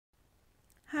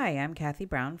Hi, I'm Kathy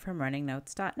Brown from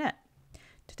runningnotes.net.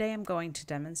 Today I'm going to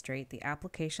demonstrate the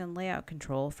application layout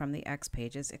control from the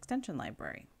XPages Extension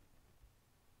Library.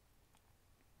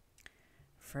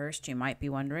 First, you might be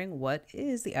wondering, what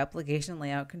is the application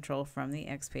layout control from the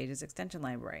XPages Extension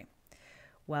Library?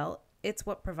 Well, it's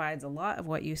what provides a lot of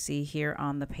what you see here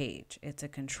on the page. It's a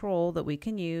control that we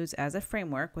can use as a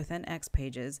framework within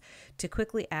XPages to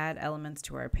quickly add elements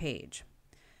to our page.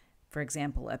 For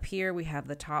example, up here we have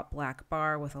the top black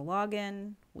bar with a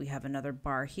login. We have another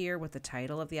bar here with the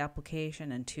title of the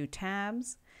application and 2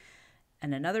 tabs,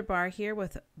 and another bar here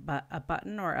with a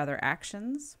button or other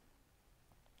actions.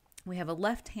 We have a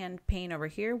left-hand pane over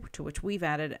here to which we've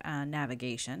added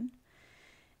navigation,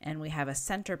 and we have a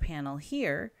center panel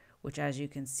here, which, as you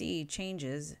can see,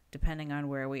 changes depending on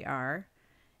where we are,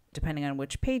 depending on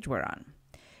which page we're on.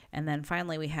 And then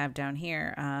finally we have down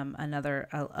here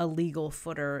a legal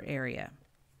footer area.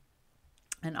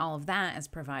 And all of that is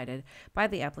provided by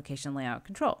the application layout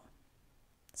control.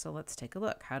 So let's take a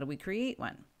look. How do we create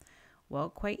one? Well,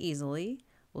 quite easily,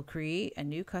 we'll create a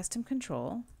new custom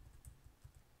control.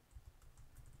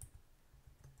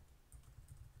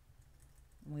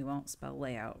 We won't spell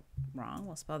layout wrong,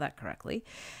 we'll spell that correctly.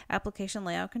 Application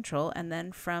layout control, and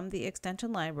then from the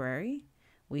extension library,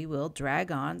 we will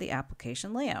drag on the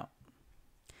application layout.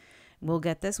 We'll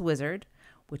get this wizard,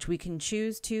 which we can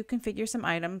choose to configure some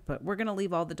items, but we're going to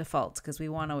leave all the defaults because we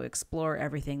want to explore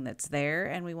everything that's there,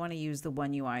 and we want to use the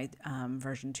One UI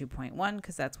version 2.1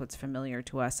 because that's what's familiar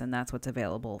to us and that's what's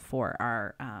available for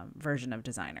our version of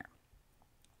Designer.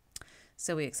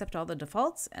 So we accept all the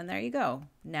defaults, and there you go.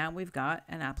 Now we've got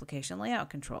an application layout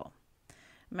control.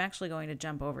 I'm actually going to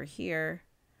jump over here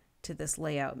to this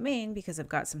layout main because I've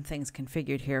got some things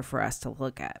configured here for us to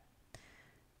look at.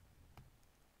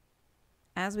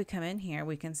 As we come in here,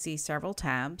 we can see several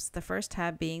tabs. The first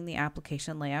tab being the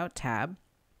application layout tab.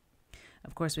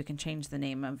 Of course, we can change the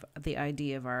name of the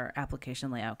ID of our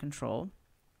application layout control.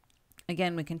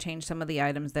 Again, we can change some of the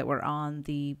items that were on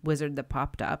the wizard that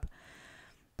popped up.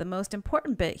 The most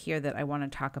important bit here that I want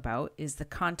to talk about is the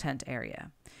content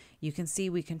area. You can see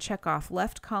we can check off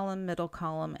left column, middle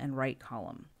column, and right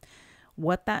column.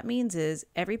 What that means is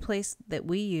every place that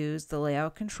we use the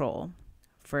layout control,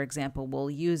 for example,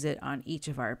 we'll use it on each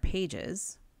of our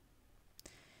pages.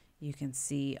 You can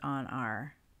see on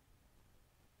our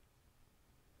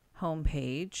home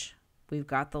page, we've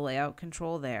got the layout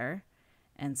control there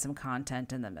and some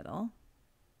content in the middle.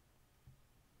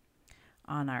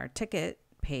 On our ticket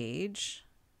page,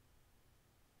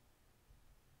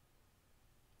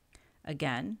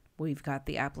 again, we've got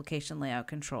the application layout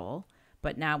control,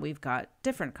 but now we've got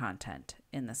different content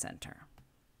in the center.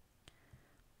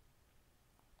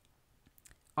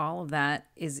 All of that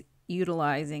is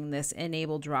utilizing this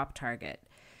enable drop target.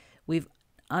 We've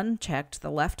unchecked the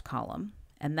left column,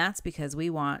 and that's because we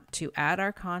want to add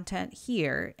our content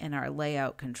here in our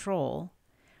layout control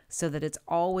so that it's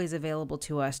always available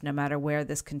to us no matter where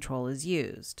this control is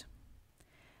used.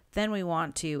 Then we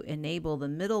want to enable the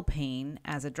middle pane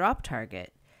as a drop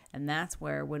target, and that's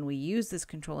where when we use this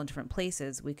control in different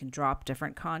places, we can drop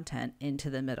different content into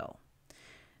the middle.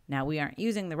 Now we aren't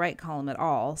using the right column at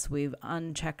all, so we've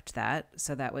unchecked that,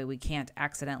 so that way we can't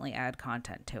accidentally add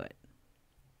content to it.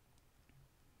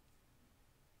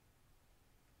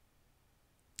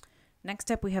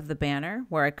 Next up we have the banner,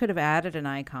 where I could have added an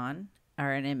icon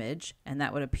or an image, and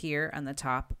that would appear on the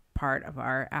top part of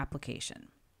our application.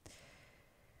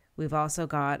 We've also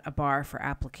got a bar for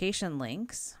application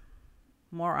links.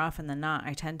 More often than not,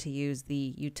 I tend to use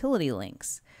the utility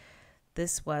links.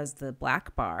 This was the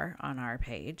black bar on our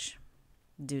page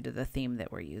due to the theme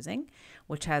that we're using,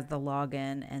 which has the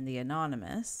login and the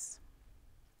anonymous.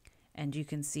 And you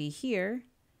can see here,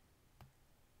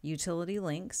 utility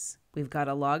links. We've got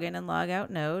a login and logout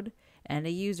node and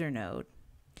a user node.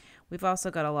 We've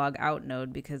also got a log out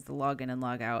node because the login and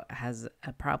logout has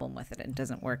a problem with it and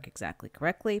doesn't work exactly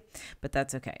correctly, but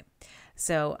that's okay.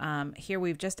 So here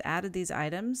we've just added these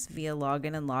items via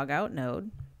login and logout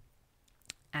node.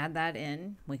 Add that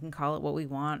in. We can call it what we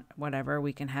want, whatever.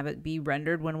 We can have it be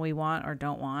rendered when we want or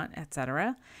don't want,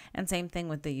 etc. And same thing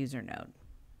with the user node.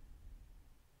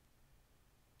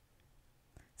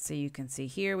 So you can see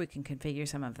here we can configure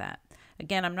some of that.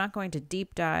 Again, I'm not going to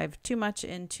deep dive too much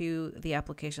into the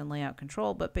application layout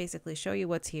control, but basically show you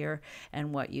what's here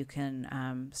and what you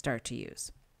can start to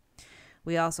use.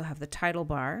 We also have the title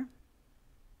bar.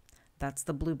 That's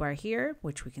the blue bar here,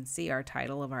 which we can see our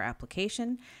title of our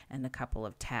application and a couple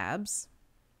of tabs.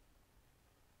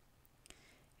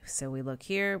 So we look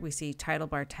here, we see title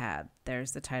bar tab.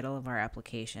 There's the title of our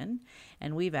application,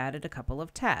 and we've added a couple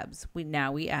of tabs.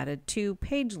 We added 2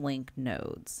 page link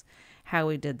nodes. How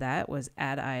we did that was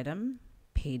add item,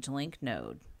 page link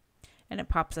node, and it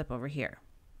pops up over here.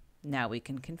 Now we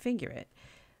can configure it.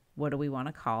 What do we want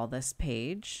to call this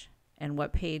page, and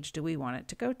what page do we want it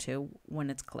to go to when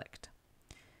it's clicked?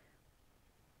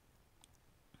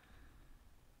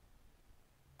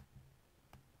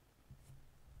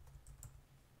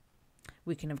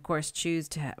 We can, of course, choose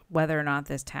whether or not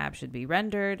this tab should be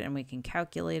rendered, and we can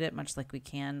calculate it much like we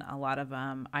can a lot of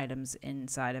items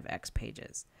inside of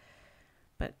XPages.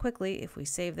 But quickly, if we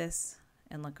save this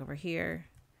and look over here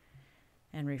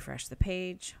and refresh the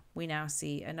page, we now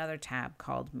see another tab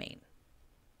called Main.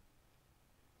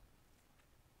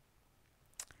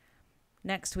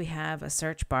 Next, we have a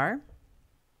search bar.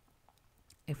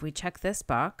 If we check this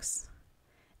box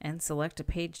and select a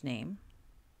page name,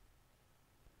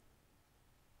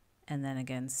 and then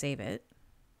again save it,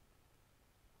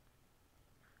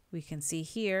 we can see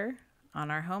here on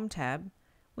our Home tab,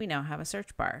 we now have a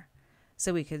search bar.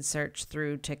 So we could search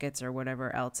through tickets or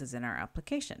whatever else is in our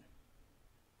application.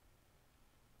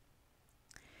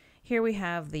 Here we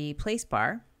have the place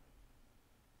bar.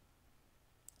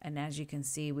 And as you can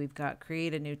see, we've got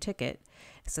create a new ticket.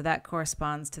 So that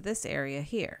corresponds to this area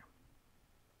here.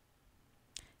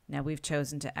 Now we've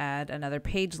chosen to add another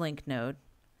page link node.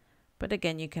 But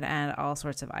again, you can add all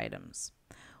sorts of items.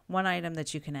 One item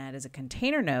that you can add is a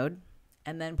container node,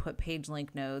 and then put page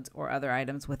link nodes or other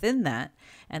items within that,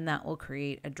 and that will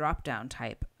create a drop-down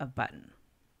type of button.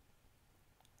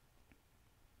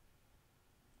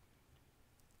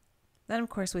 Then, of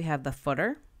course, we have the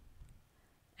footer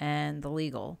and the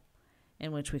legal,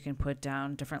 in which we can put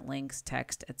down different links,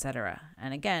 text, etc.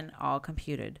 And again, all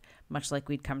computed, much like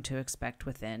we'd come to expect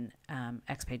within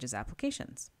XPages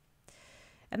applications.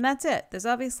 And that's it. There's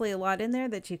obviously a lot in there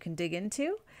that you can dig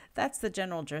into. That's the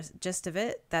general gist of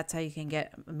it. That's how you can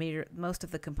get most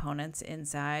of the components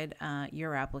inside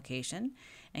your application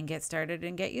and get started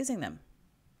and get using them.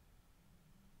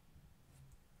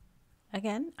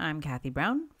 Again, I'm Kathy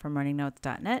Brown from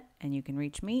runningnotes.net, and you can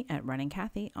reach me at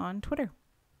runningkathy on Twitter.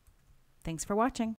 Thanks for watching.